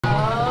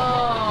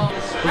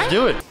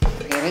do it.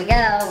 Here we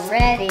go.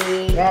 Ready.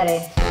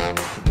 Ready.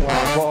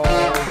 Wow.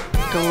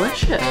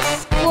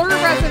 Delicious. Florida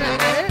resident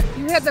Reddit,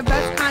 you have the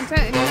best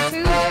content in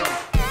YouTube.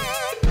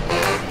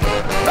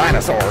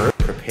 Dinosaur.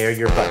 Prepare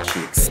your butt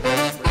cheeks.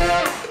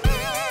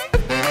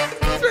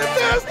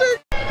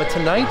 Fantastic! But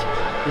tonight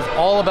is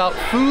all about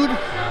food,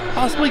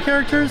 possibly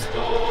characters,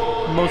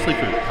 mostly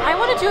food. I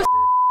want to do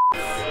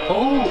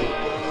Oh!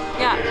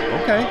 yeah.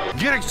 Okay.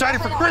 Get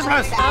excited for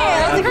Christmas!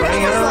 Yeah, it's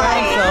Christmas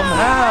light.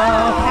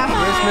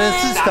 Somehow,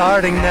 Christmas is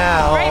starting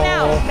now. Right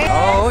now.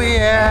 Oh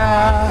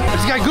yeah! I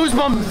just got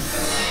goosebumps!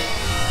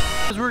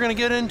 We're gonna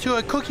get into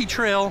a cookie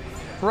trail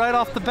right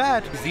off the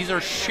bat. These are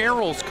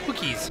Cheryl's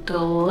cookies.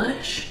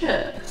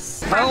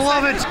 Delicious. I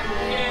love it!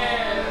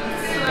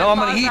 Now I'm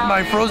gonna eat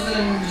my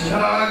frozen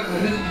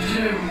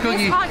cookie.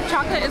 This hot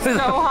chocolate is so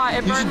hot,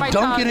 it burned my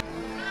dunk tongue. it in.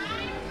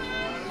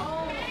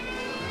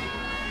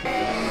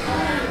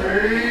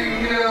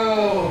 There you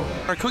go.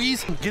 Our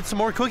cookies, get some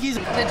more cookies.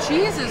 The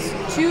cheese is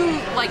too,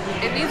 like,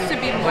 it needs to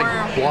be more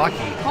Like blocky.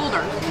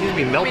 colder. It needs to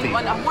be melty.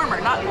 I mean, warmer,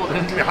 not colder.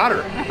 It needs to be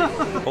hotter.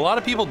 A lot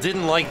of people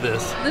didn't like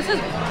this. This is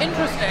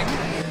interesting.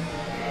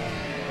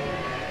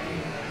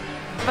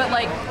 But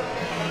like,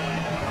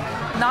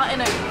 not in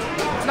a,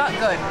 it's not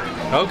good.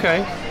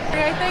 Okay.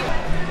 I think,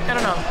 I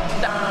don't know.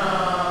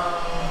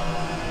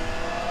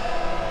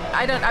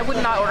 I would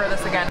not order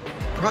this again.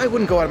 Probably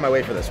wouldn't go out of my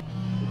way for this.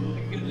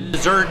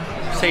 Dessert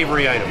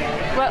savory item.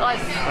 But like,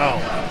 Oh.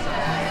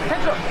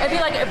 it'd be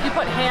like if you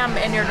put ham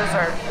in your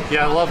dessert.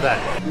 Yeah, I love that.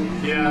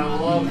 Yeah, I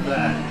love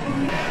that.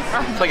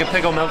 It's like a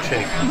pickle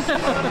milkshake.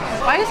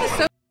 Why is this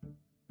so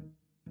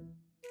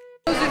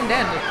zoomed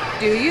in?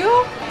 Do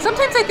you?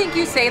 Sometimes I think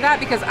you say that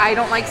because I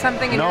don't like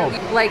something and No.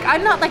 you're like,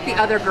 I'm not like the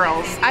other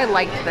girls. I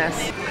liked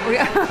this.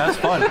 That's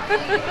fun.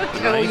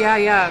 Oh yeah,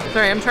 yeah.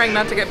 Sorry, I'm trying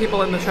not to get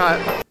people in the shot.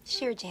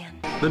 Sure, Jan.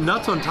 The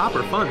nuts on top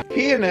are fun.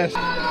 Pianist.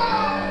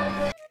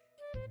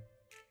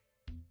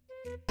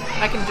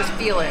 I can just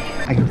feel it.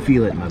 I can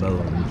feel it in my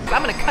bones.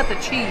 I'm gonna cut the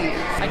cheese.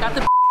 I got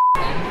the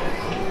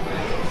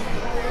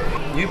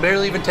You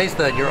barely even taste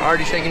that. You're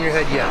already shaking your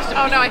head yes.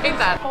 Oh no, I hate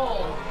that.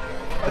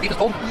 But even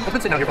cold. I've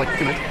been sitting out here for like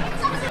 2 minutes.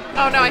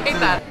 Oh no, I hate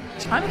that.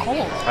 I'm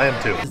cold. I am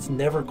too. It's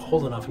never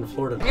cold enough in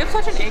Florida. You have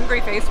such an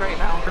angry face right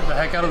now. The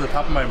heck out of the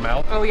top of my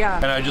mouth. Oh yeah.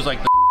 And I just like,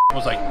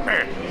 was like,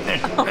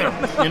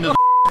 into the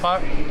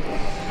pot.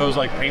 It was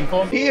like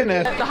painful.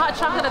 Pianist. The hot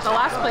chocolate at the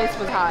last place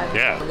was hot.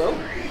 Yeah. Hello?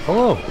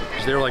 Hello.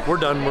 They were like, we're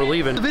done, we're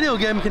leaving. The video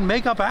game can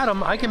make up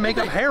Adam, I can make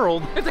up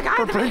Harold It's a guy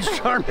for with a Prince hair.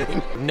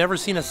 Charming. I've never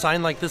seen a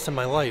sign like this in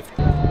my life.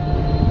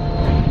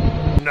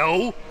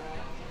 No,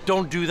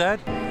 don't do that.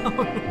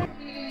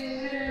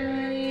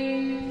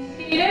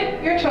 Eat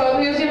it. You're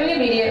 12. Use it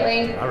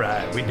immediately. All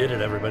right, we did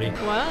it, everybody.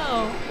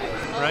 Wow.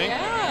 Right?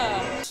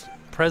 Yeah.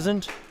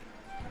 Present.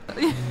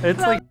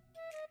 It's like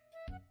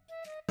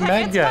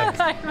Mad Gab.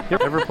 You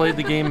ever played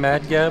the game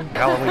Mad Gab?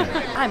 Halloween.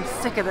 I'm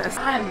sick of this.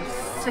 I'm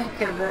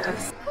sick of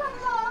this.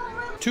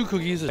 2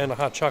 cookies and a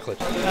hot chocolate.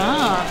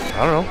 Ah.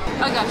 I don't know.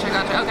 Oh, gotcha.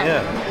 Okay.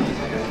 Yeah.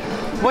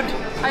 What?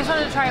 I just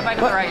wanted to try a bite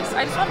of the rice.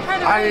 I just want to try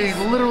the rice.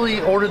 I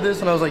literally ordered this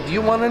and I was like, do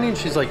you want any? And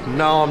she's like,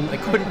 no, I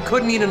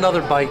couldn't eat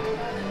another bite.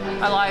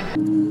 I lied.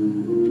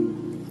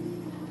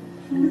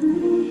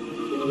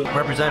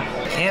 Represent.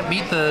 Can't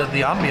beat the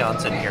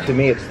ambiance in here. To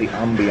me, it's the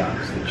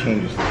ambiance that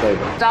changes the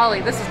flavor.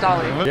 Dolly. This is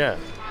Dolly. Yeah.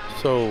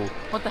 So.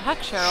 What the heck,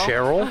 Cheryl?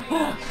 Cheryl.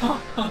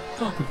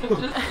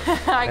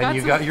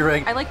 You got your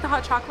egg. I like the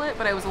hot chocolate,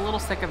 but I was a little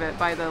sick of it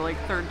by the like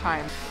 3rd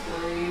time.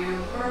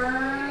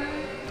 Flavor.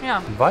 Yeah.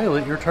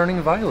 Violet, you're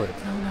turning violet.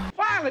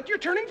 Violet, you're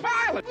turning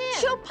violet.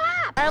 She'll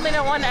pop. I only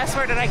know one S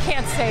word and I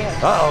can't say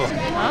it. Uh-oh.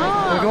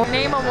 Oh.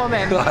 Name a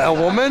woman. A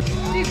woman?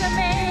 She's a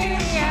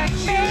maniac.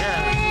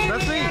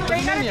 That's me.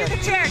 Wait, gotta get the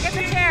chair. Get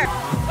the chair.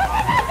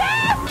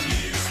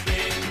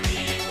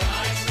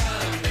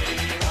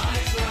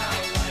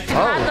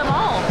 Had them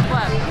all.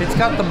 What? It's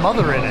got the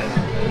mother in it.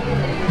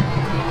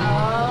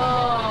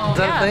 Oh. Is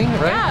that a thing,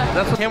 right? Yeah.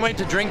 That's what, can't wait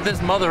to drink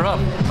this mother up.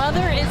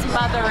 Mother is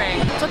mothering.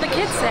 That's what the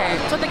kids say.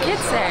 That's what the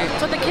kids say.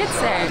 That's what the kids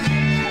say.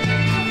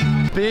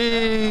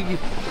 Big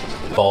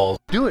balls.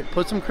 Do it.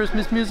 Put some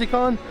Christmas music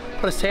on.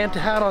 Put a Santa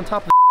hat on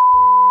top of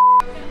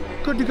the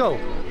good to go.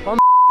 On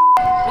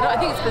I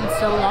think it's been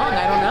so long.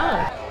 I don't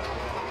know.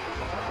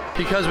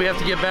 because we have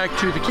to get back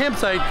to the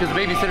campsite because the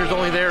babysitter's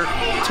only there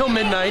till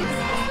midnight.